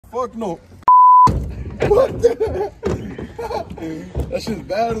fuck no. What the? That shit's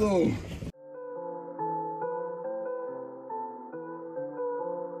bad though.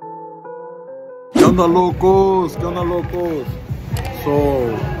 ¿Qué onda, locos? ¿Qué onda, locos?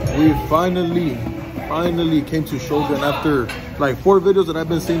 So we finally came to Shogun after like 4 videos that I've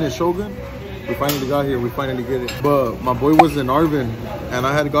been seeing at Shogun. We finally got here. We finally get it. But my boy was in Arvin, and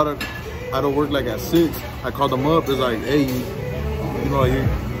I had got out of work like at 6. I called him up. It's like, hey, you know, are you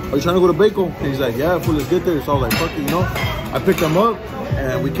trying to go to Baco? And he's like, yeah, fool, let's get there. So I was like, fuck it, you know. I picked him up,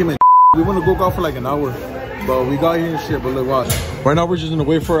 and we came in. We went to go golf for like an hour, but we got here and shit. But look, watch. Right now we're just gonna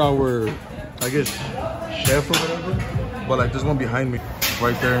wait for our, I guess, chef or whatever. But like this one behind me,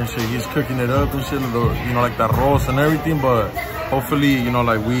 right there and shit. He's cooking it up and shit. You know, like that roast and everything. But hopefully, you know,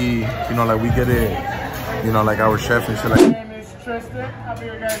 like we get it. You know, like our chef and shit. Like. My name is Tristan. I'll be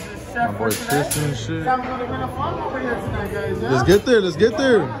your guys' chef. My boy Tristan and shit. I'm gonna win a fun over here tonight, guys. Yeah? Let's get there. Let's get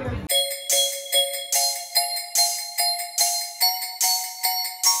there.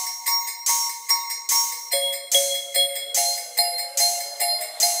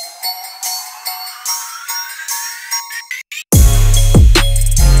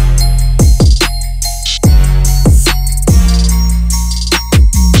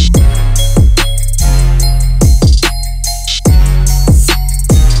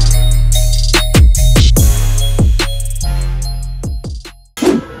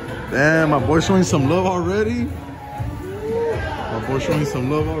 Damn, my boy showing some love already. My boy showing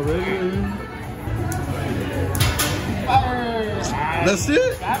some love already. That's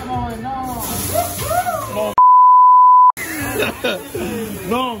it? No.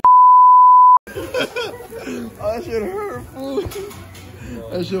 No. Oh, that shit hurt, fool.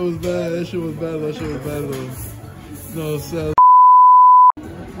 That shit was bad. That shit was bad. That shit was bad, though. No, sad.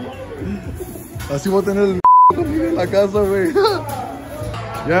 Así voy a tener en la casa, güey.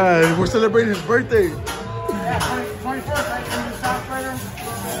 Yeah, we're celebrating his birthday. Yeah, 21st,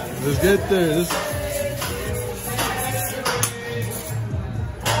 let's get there.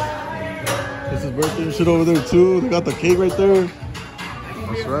 This is birthday and shit over there too. They got the cake right there.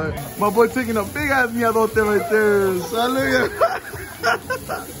 That's right. My boy taking a big ass miadote right there. Sale, viejo.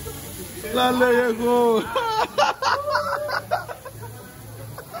 Sale, viejo.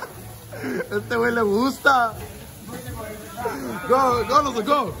 Este güey le gusta. Go,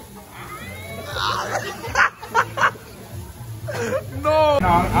 go. No. No,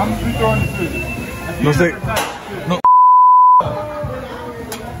 I'm throwing the food. No sé. No.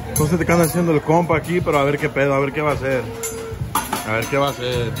 No sé qué anda haciendo el compa aquí, pero a ver qué pedo, a ver qué va a hacer. A ver qué va a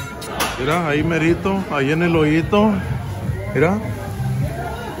hacer. Mira, ahí merito, ahí en el hoyito. Mira.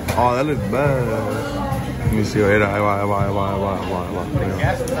 Oh, that looks bad. Let me see, mira, ahí va.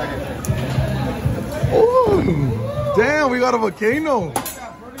 Oh. Damn, we got a volcano.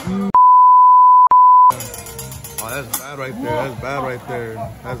 Oh, that's bad right there. That's bad right there.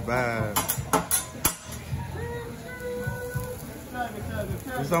 That's bad.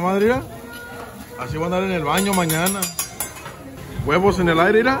 ¿Esta madre, mira? Así va a andar en el baño mañana. Huevos en el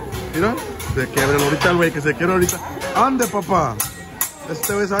aire, mira. Se quebra ahorita el güey, que se quiere ahorita. Ande, papá.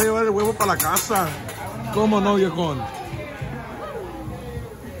 Este güey se va a llevar el huevo para la casa. ¿Cómo no, viejón?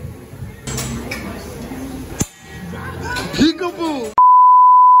 Peekaboo!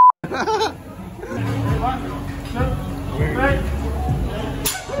 Okay.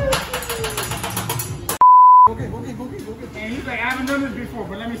 And he's like, I haven't done this before,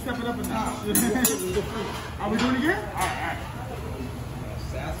 but let me step it up a notch. Are we doing it again? Alright.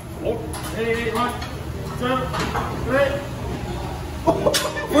 Hey, 1, 2, 3.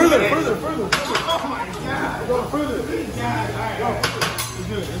 Further. Oh my God. Go further. Alright, go.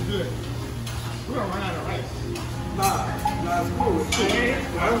 Let's do it. We're gonna run out of rice. Nah, it's cool. Hey,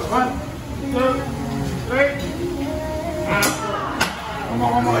 1, 2, 3. Come on.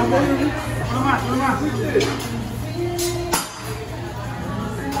 Come on.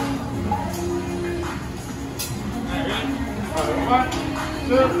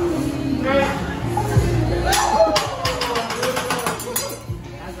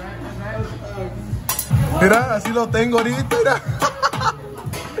 Mira, así lo tengo ahorita, mira.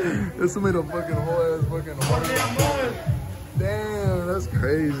 This made a fucking hole ass fucking hole. Damn, that's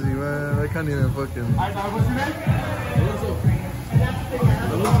crazy, man. I can't even fucking. What's your name?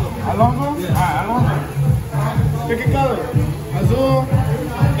 Alonso? Yeah. Alonso. Pick a color. Azul,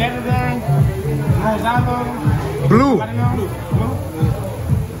 verde, rosado. Blue.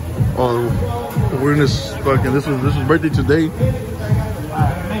 Oh, we're in this fucking. This was birthday today.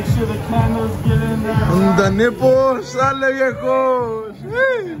 Make sure the candles get in there. The nipple, sale viejo.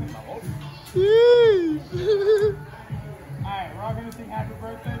 Alright, we're all gonna sing happy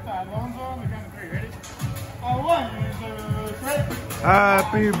birthday.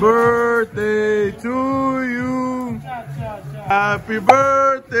 Happy birthday to you. Happy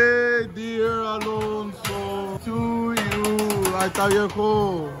birthday, dear Alonso. To you. Ahí está,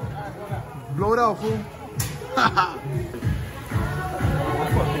 viejo. Blow it out, fool. I'm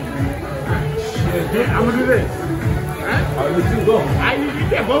gonna do this. Alright, let's go. You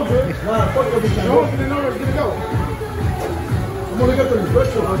can't both do it. Nah, fuck it. No, let's get it go. I'm gonna get the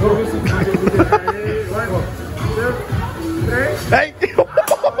special. I'll go. Hey.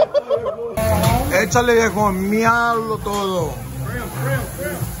 Échale, viejo, miarlo todo.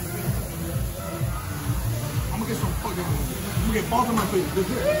 I'm gonna get some fucking. I'm gonna get balls in my face. That's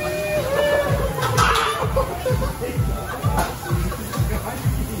it.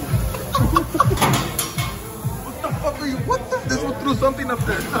 What the? This one threw something up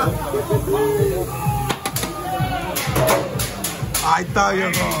there. Ahí está,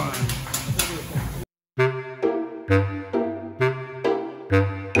 viejo.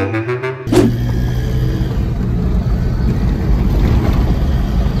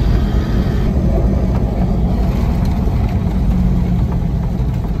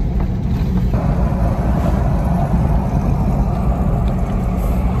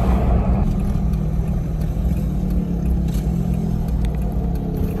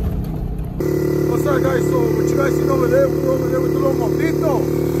 What's up, guys? So what you guys seen over there, we're over there with the little mojito,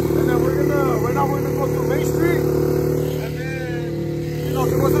 and then right now we're gonna go to Main Street, and then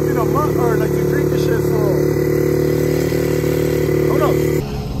there was something to mug or like to drink and shit. So hold up.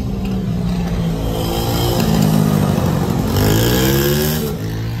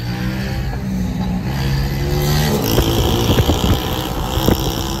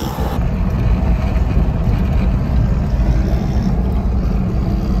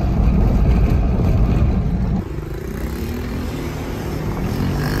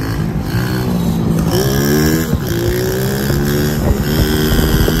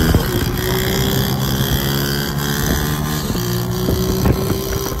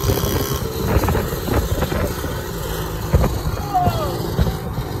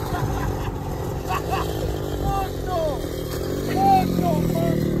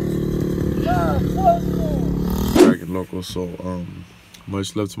 Local. So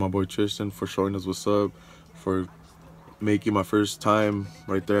much love to my boy Tristan for showing us what's up, for making my first time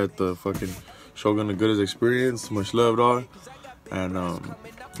right there at the fucking Shogun the goodest experience. Much love, dog. And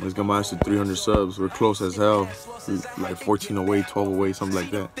let's get my ass to 300 subs. We're close as hell. We're like 14 away, 12 away, something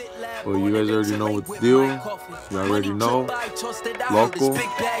like that. Well, you guys already know what the deal. You already know. Local,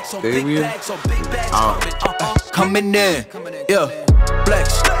 Damian, out. Coming in, yeah,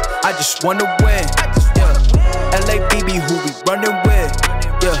 flex. I just wanna win, yeah. LA BB, who we running with,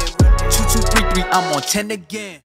 yeah. 2233, I'm on 10 again.